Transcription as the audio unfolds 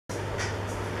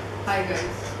Hi guys,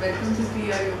 welcome to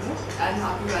TRYoga and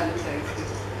happy Valentine's Day.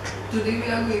 Today we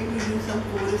are going to do some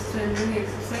core strengthening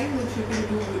exercise which you can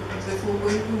do before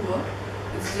going to work.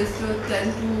 It's just a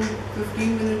 10 to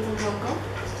 15 minutes of workout.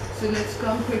 So let's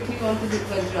come quickly onto the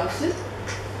Vajrasana.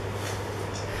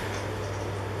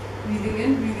 Breathing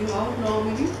in, breathing out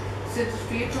normally. Sit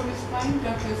straight from your spine,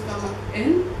 tuck your stomach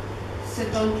in.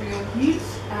 Sit onto your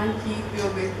heels and keep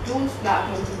your big toes flat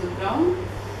onto the ground.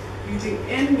 Breathing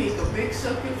in, make a big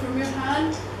circle from your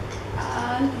hand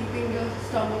and keeping your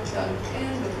stomach tucked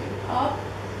in, looking up.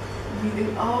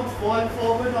 Breathing out, fall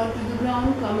forward onto the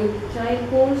ground, coming to child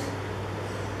pose.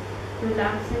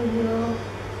 Relaxing here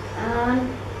and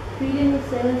feeling a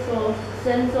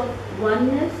sense of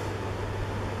oneness.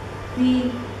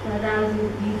 Feel that as you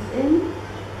breathe in,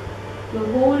 your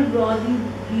whole body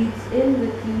breathes in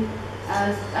with you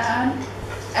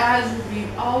as you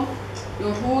breathe out,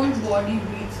 your whole body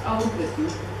breathes out with you.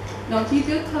 Now keep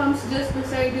your thumbs just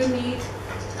beside your knees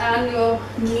and your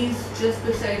knees just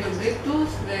beside your big toes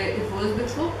where it was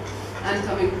before, and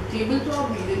coming to tabletop,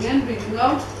 breathing in, breathing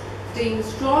out, staying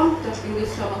strong, tucking your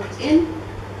stomach in,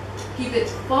 keep it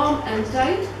firm and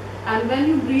tight, and when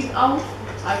you breathe out,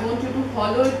 I want you to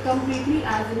hollow it completely,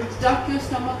 as in tuck your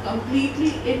stomach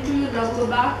completely into your lower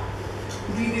back.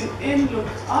 Breathing in, look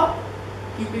up,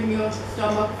 keeping your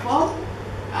stomach firm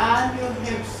and your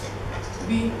hips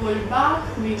being pulled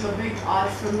back. Make a big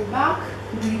arch from the back.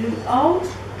 Breathing out,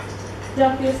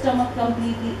 tuck your stomach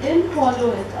completely in,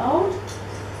 hollow it out,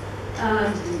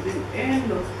 and breathing in,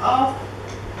 look up,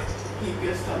 keep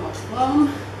your stomach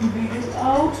firm. Breathing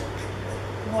out,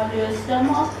 hollow your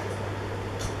stomach,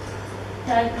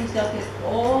 tightly tuck it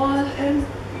all in.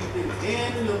 Breathing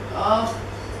in, look up,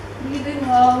 breathing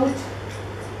out.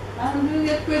 I'm doing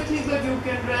it quickly, but you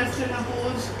can rest in a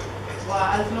pose for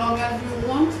as long as you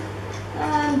want.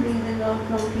 And breathing out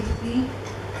completely.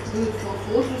 Do it for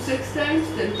 4 to 6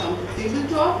 times, then come to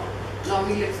tabletop. Now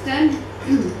we'll extend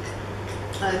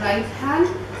right hand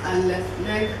and left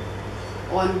leg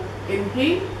on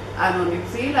inhale, and on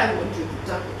exhale I want you to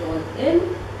tuck it all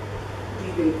in.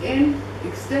 Breathing in,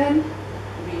 extend,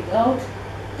 breathe out,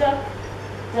 tuck,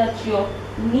 touch your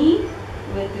knee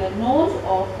with your nose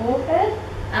or forehead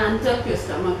and tuck your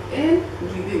stomach in.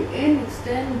 Breathing in,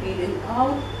 extend, breathing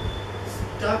out,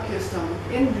 tuck your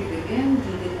stomach in, breathing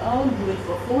out. Do it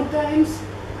for 4 times,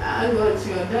 and once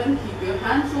you are done, keep your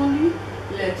hands only,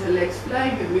 let your legs fly.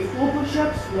 Give me 4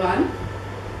 push-ups. 1,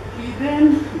 breathe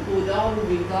in, go down,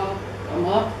 breathe out, come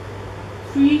up,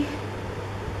 3,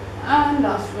 and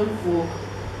last one, 4.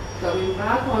 Coming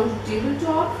back onto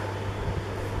tabletop,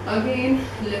 again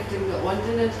lifting the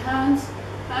alternate hands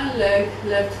and leg,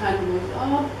 left hand goes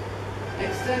up,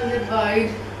 extended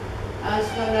wide as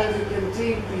far as you can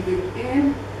take. Breathing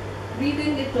in,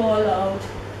 breathing it all out,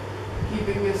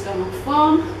 keeping your stomach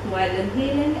firm while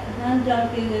inhaling and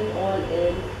dumping it all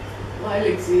in while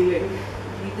exhaling.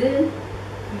 Breathe in,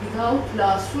 breathe out,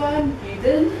 last one, breathe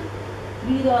in,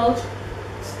 breathe out,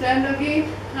 stand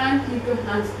again and keep your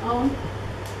hands down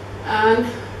and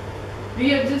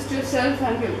readjust yourself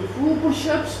and give me 4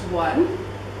 push-ups. 1,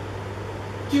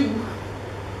 2,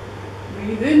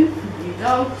 breathe in, breathe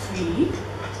out, 3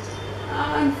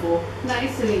 and 4.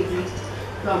 Nice and easy.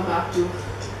 Come back to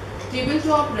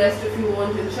tabletop, rest if you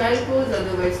want in child pose,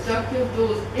 otherwise tuck your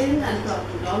toes in and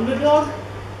come to downward dog,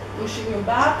 pushing your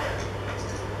back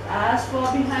as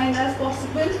far behind as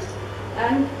possible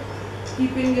and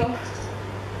keeping your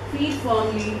feet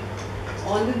firmly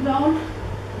on the ground,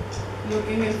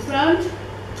 looking in front,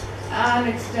 and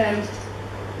extend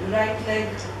right leg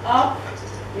up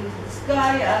into the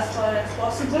sky as far as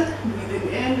possible. Breathing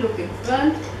in, look in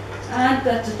front and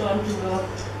touch it onto your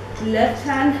left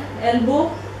hand, elbow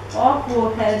or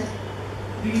forehead.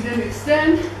 Breathe in,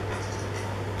 extend,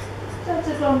 touch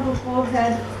it onto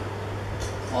forehead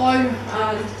or your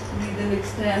hand. Breathe in,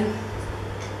 extend,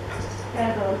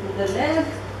 head onto the leg.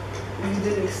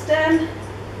 Breathe in, extend,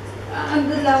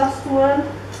 and the last one.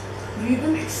 Breathe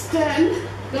in, extend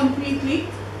completely,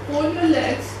 fold your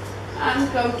legs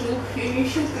and come to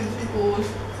initial pigeon pose,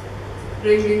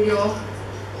 bringing your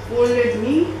folded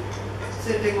knee,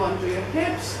 sitting onto your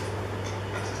hips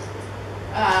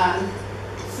and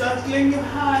circling your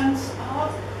hands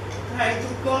up, try to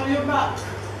curl your back,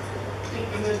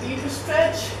 taking a deep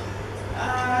stretch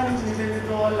and breathing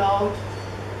it all out,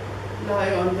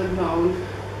 lie on the ground,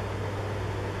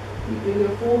 keeping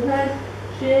your forehead,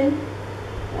 chin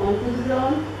onto the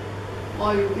ground,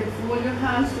 or you can fold your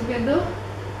hands together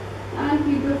and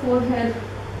keep your forehead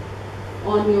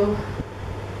on your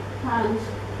hands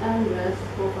and rest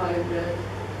for 5 breaths.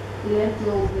 Legs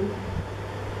open,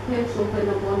 hips open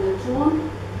up on its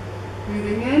own,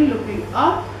 Breathing in, looking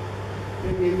up,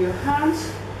 bringing your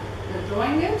hands,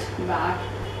 drawing it back,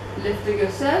 lifting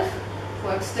yourself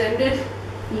for extended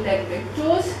leg big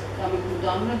toes, coming to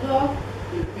downward dog.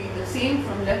 Repeat the same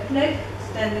from left leg,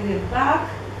 extending it back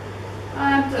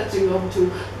and touching up to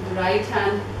the right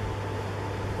hand.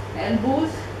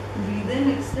 Elbows, breathe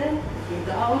in, extend, breathe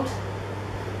out.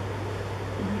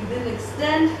 Breathe in,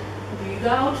 extend, breathe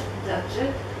out, touch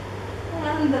it.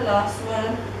 And the last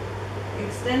one,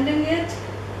 extending it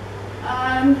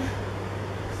and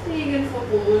staying in for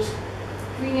pose,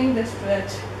 feeling the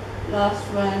stretch. Last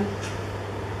one,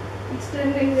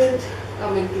 extending it,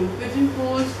 coming to pigeon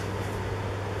pose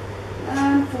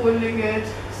and folding it,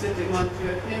 sitting onto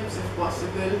your hips if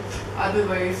possible.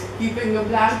 Otherwise, keeping a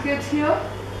blanket here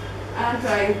and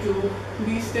trying to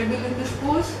be stable in this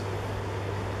pose.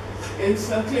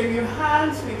 Encircling your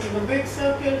hands, making a big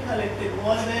circle, collecting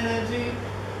all the energy,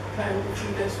 trying to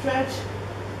feel a stretch,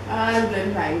 and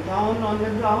then lying down on the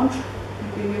ground,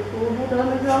 keeping your forehead on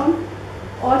the ground,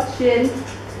 or chin,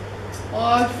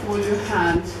 or fold your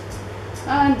hands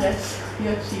and rest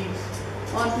your cheeks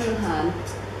onto your hand.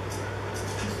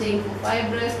 Staying for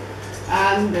 5 breaths,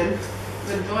 and then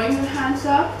withdrawing your hands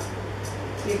up,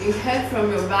 taking head from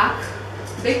your back,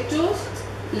 big toes,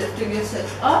 lifting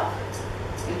yourself up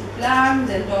into plank,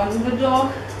 then downward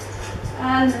dog,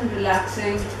 and then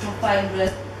relaxing for 5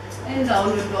 breaths in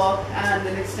downward dog, and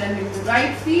then extending the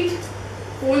right feet,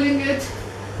 folding it,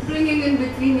 bringing in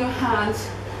between your hands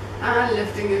and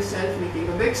lifting yourself, making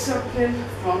a big circle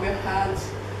from your hands,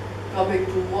 coming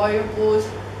to warrior pose,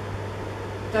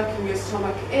 tucking your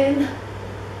stomach in,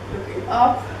 looking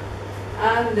up,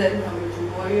 and then coming to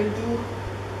warrior 2,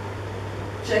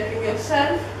 checking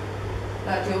yourself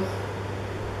that your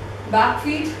back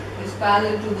feet is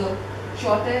parallel to the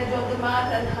short edge of the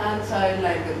mat and hands are in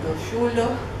line with the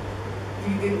shoulder.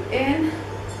 Breathing in,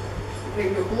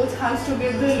 bring your both hands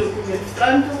together, looking in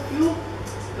front of you,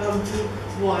 come to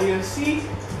warrior C,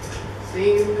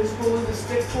 staying in this pose, the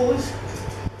stick pose,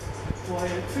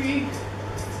 warrior 3,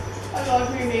 a lot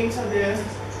of names are there,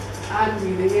 and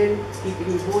breathing in,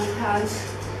 keeping both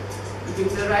hands,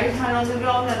 keeping the right hand on the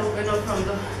ground and open up from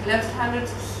the left hand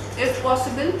if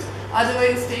possible,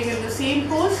 otherwise staying in the same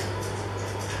pose,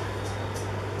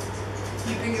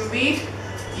 keeping your weight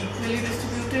equally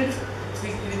distributed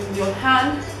between your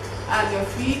hand and your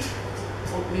feet,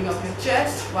 opening up your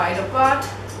chest wide apart,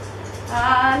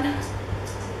 and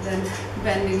then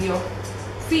bending your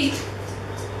feet,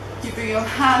 keeping your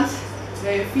hands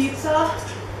where your feet are,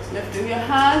 lifting your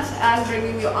hands and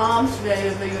bringing your arms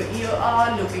wherever your ears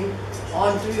are, looking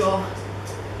onto your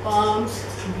palms,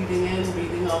 breathing in,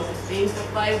 breathing out, staying for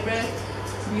 5 breaths,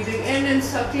 breathing in and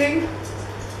circling,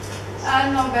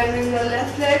 and now bending your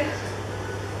left leg,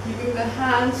 keeping the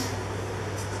hands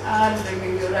and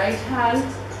bringing your right hand,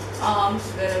 arms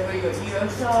wherever your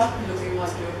ears are, looking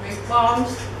onto your big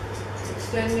palms,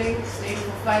 extending, staying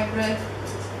for 5 breaths,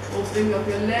 opening up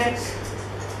your legs,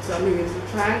 coming into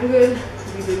triangle,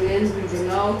 breathing in, breathing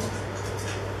out,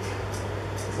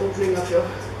 opening up your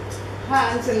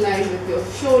hands in line with your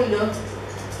shoulder,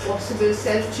 possible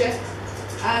self-check,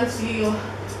 and see your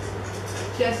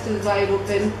chest is wide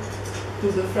open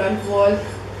to the front wall.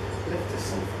 Lift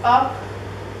yourself up,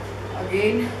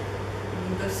 again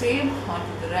do the same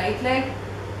onto the right leg,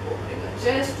 opening the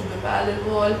chest to the parallel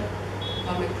wall,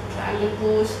 coming to triangle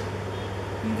pose,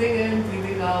 breathing in,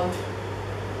 breathing out,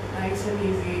 nice and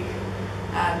easy,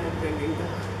 and then bringing the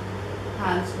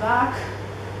hands back.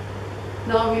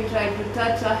 Now we try to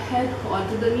touch our head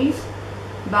onto the knees,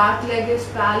 back leg is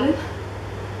parallel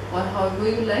or however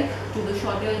you like to the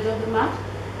short edge of the mat,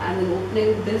 and then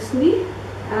opening this knee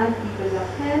and keeping your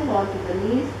head onto the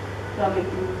knees, coming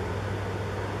to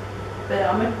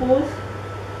pyramid pose.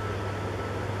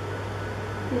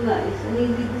 Nice and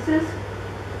easy. This is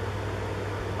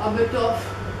a bit of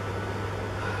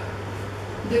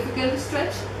difficult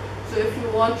stretch, so if you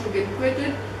want you can quit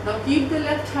it. Now keep the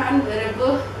left hand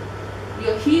wherever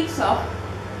your heels are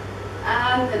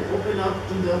and then open up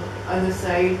to the other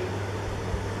side.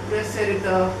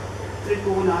 Vasishth,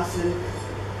 Trikonasana.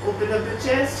 Open up the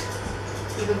chest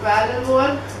to the parallel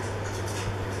wall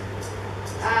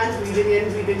and breathing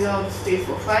in, breathing out, stay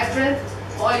for 5 breaths,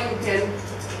 or you can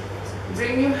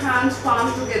bring your hands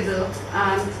palm together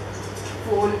and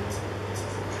fold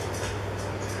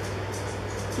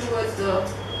towards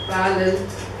the parallel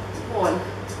wall.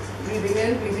 Breathing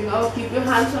in, breathing out, keep your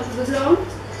hands onto the ground,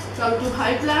 come to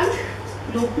high plank,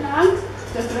 low plank,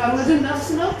 Chaturangadand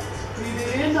asana,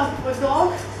 breathing in, upward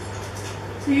dog,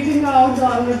 breathing out,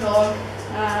 downward dog,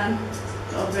 and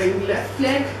now bring left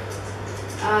leg,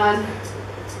 and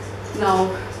now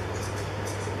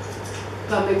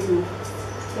Coming to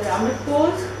pyramid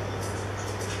pose,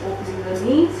 opening the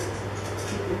knees,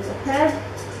 keeping the head.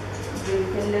 You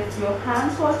can lift your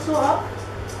hands also up,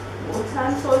 both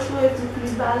hands also if you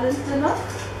feel balanced enough.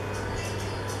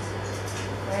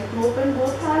 Try to open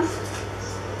both hands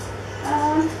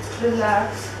and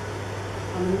relax.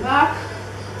 Coming back,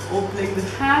 opening the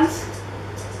hands.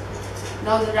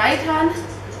 Now the right hand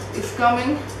is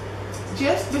coming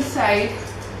just beside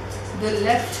the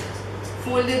left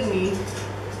folded knee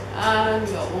and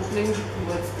you're opening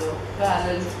towards the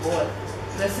parallel wall.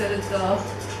 Vasishth,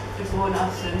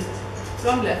 Trikonasana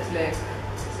from left leg.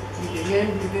 Breathing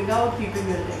in, breathing out, keeping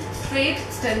your legs straight,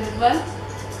 extended one,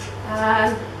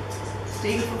 and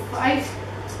staying for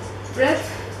 5 breaths.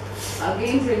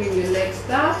 Again, bringing your legs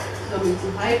back, coming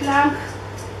to high plank,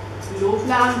 low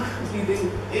plank,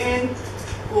 breathing in,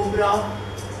 cobra,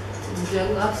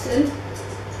 Bhujangasana,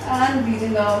 and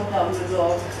breathing out, downward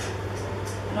dog.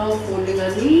 Now folding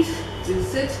our knees, we'll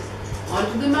sit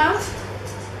onto the mat,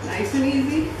 nice and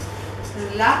easy,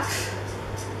 relax,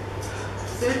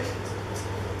 sit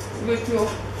with your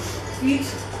feet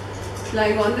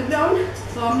lying on the ground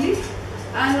firmly,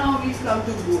 and now we come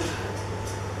to boot.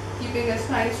 Keeping our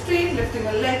spine straight, lifting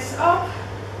our legs up,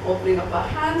 opening up our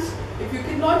hands. If you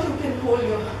cannot, you can hold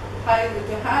your thighs with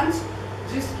your hands.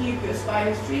 Just keep your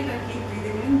spine straight and keep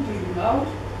breathing in, breathing out.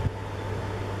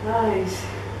 Nice.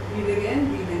 Breathing in,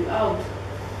 breathing out.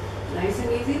 Nice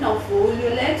and easy. Now fold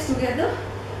your legs together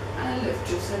and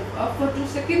lift yourself up for 2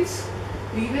 seconds.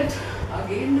 Leave it.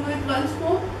 Again do it once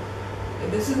more.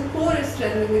 This is a core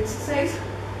strengthening exercise.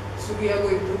 So we are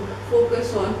going to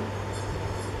focus on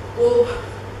core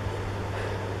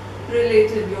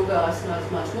related yoga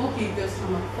asanas much more. Keep your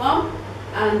stomach firm.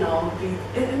 And now breathe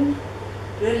in,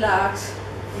 relax,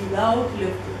 breathe out,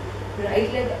 lift right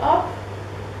leg up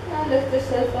and lift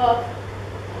yourself up.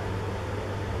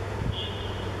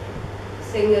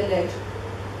 Single leg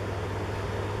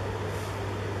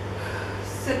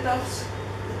sit-ups,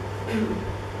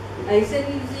 nice and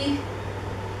easy.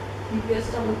 Keep your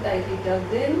stomach tightly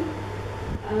tucked in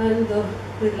and the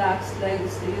relaxed leg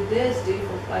stay there, stay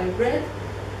for 5 breaths.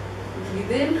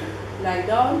 Breathe in, lie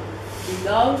down, breathe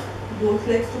out, both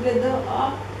legs together,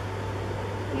 up,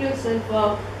 pull yourself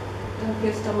up, tuck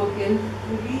your stomach in,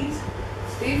 release,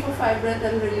 stay for 5 breaths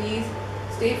and release,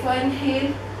 stay for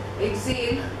inhale,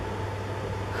 exhale,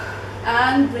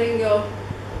 and bringing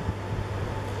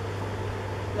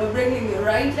your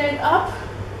right leg up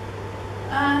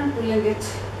and pulling it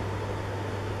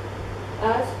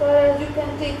as far as you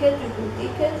can take it,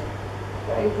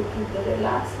 try to keep the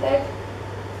relaxed leg,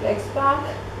 flex back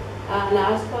and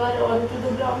as far onto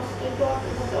the ground, stay onto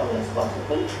the ground as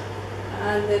possible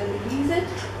and then release it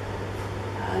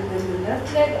and then the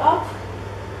left leg up,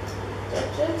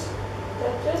 touch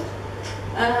it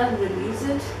and release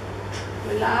it,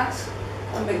 relax,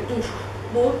 coming to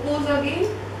both pose again,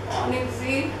 on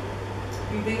exhale,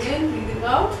 breathing in, breathing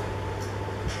out,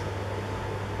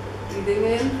 breathing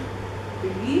in,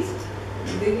 release,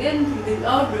 breathing in, breathing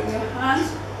out, bring your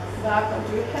hands back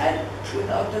onto your head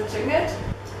without touching it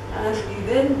and breathe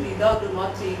in, breathe out, do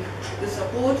not take the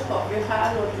support of your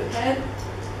hand onto your head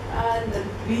and then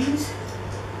release,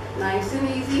 nice and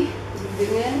easy,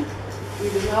 breathing in,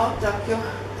 breathing out, tuck your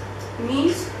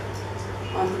knees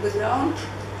onto the ground,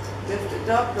 lift it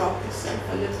up, rock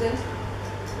yourself a little,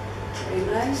 very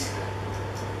nice,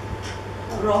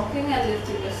 rocking and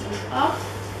lifting yourself up,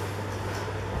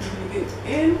 breathing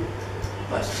in,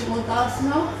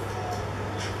 Parshvottan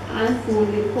and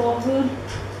folding forward,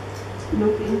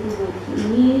 looking towards your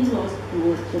knees or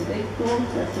towards your big toe,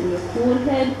 pressing your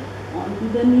forehead onto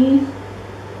the knees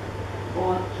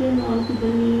or chin onto the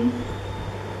knees,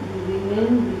 breathing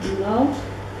in, breathing out,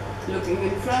 looking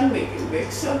in front, making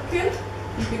big circle,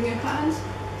 keeping your hands,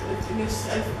 lifting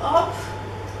yourself up,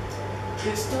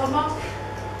 your stomach,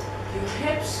 your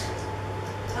hips,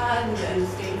 and then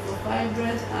staying for 5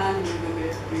 breaths and leaving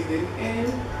it, breathing in,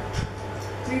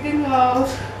 breathing out,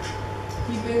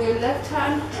 keeping your left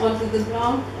hand onto the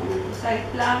ground, coming to side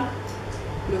plank,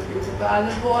 looking to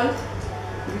parallel wall,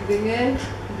 breathing in,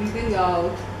 breathing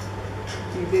out,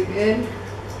 breathing in,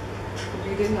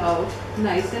 breathing out,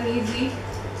 nice and easy,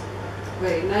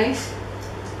 very nice.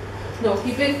 Now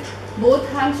keeping both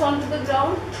hands onto the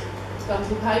ground, come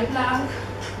to high plank,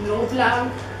 low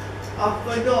plank,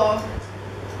 upward dog,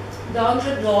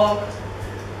 downward dog,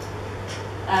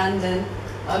 and then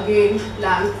again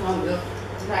plank from the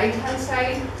right hand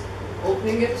side,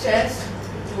 opening your chest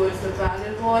towards the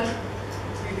parallel wall,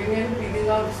 breathing in, breathing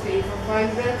out, stay for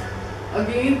 5 breaths,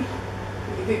 again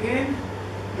breathing in,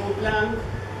 low plank,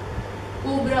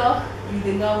 cobra,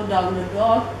 breathing out, downward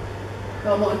dog,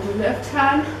 Come on to left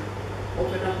hand,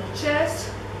 open up the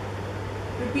chest,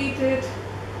 repeat it.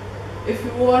 If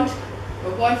you want,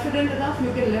 you're confident enough,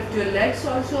 you can lift your legs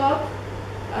also up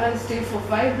and stay for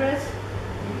 5 breaths.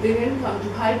 Breathing in, come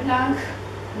to high plank,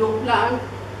 low plank,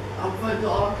 upward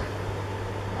dog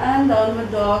and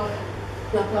downward dog.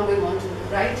 Now coming on to the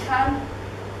right hand,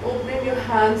 opening your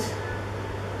hands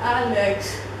and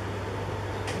legs.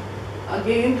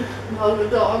 Again,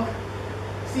 downward dog,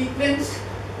 sequence,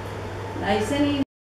 nice and easy.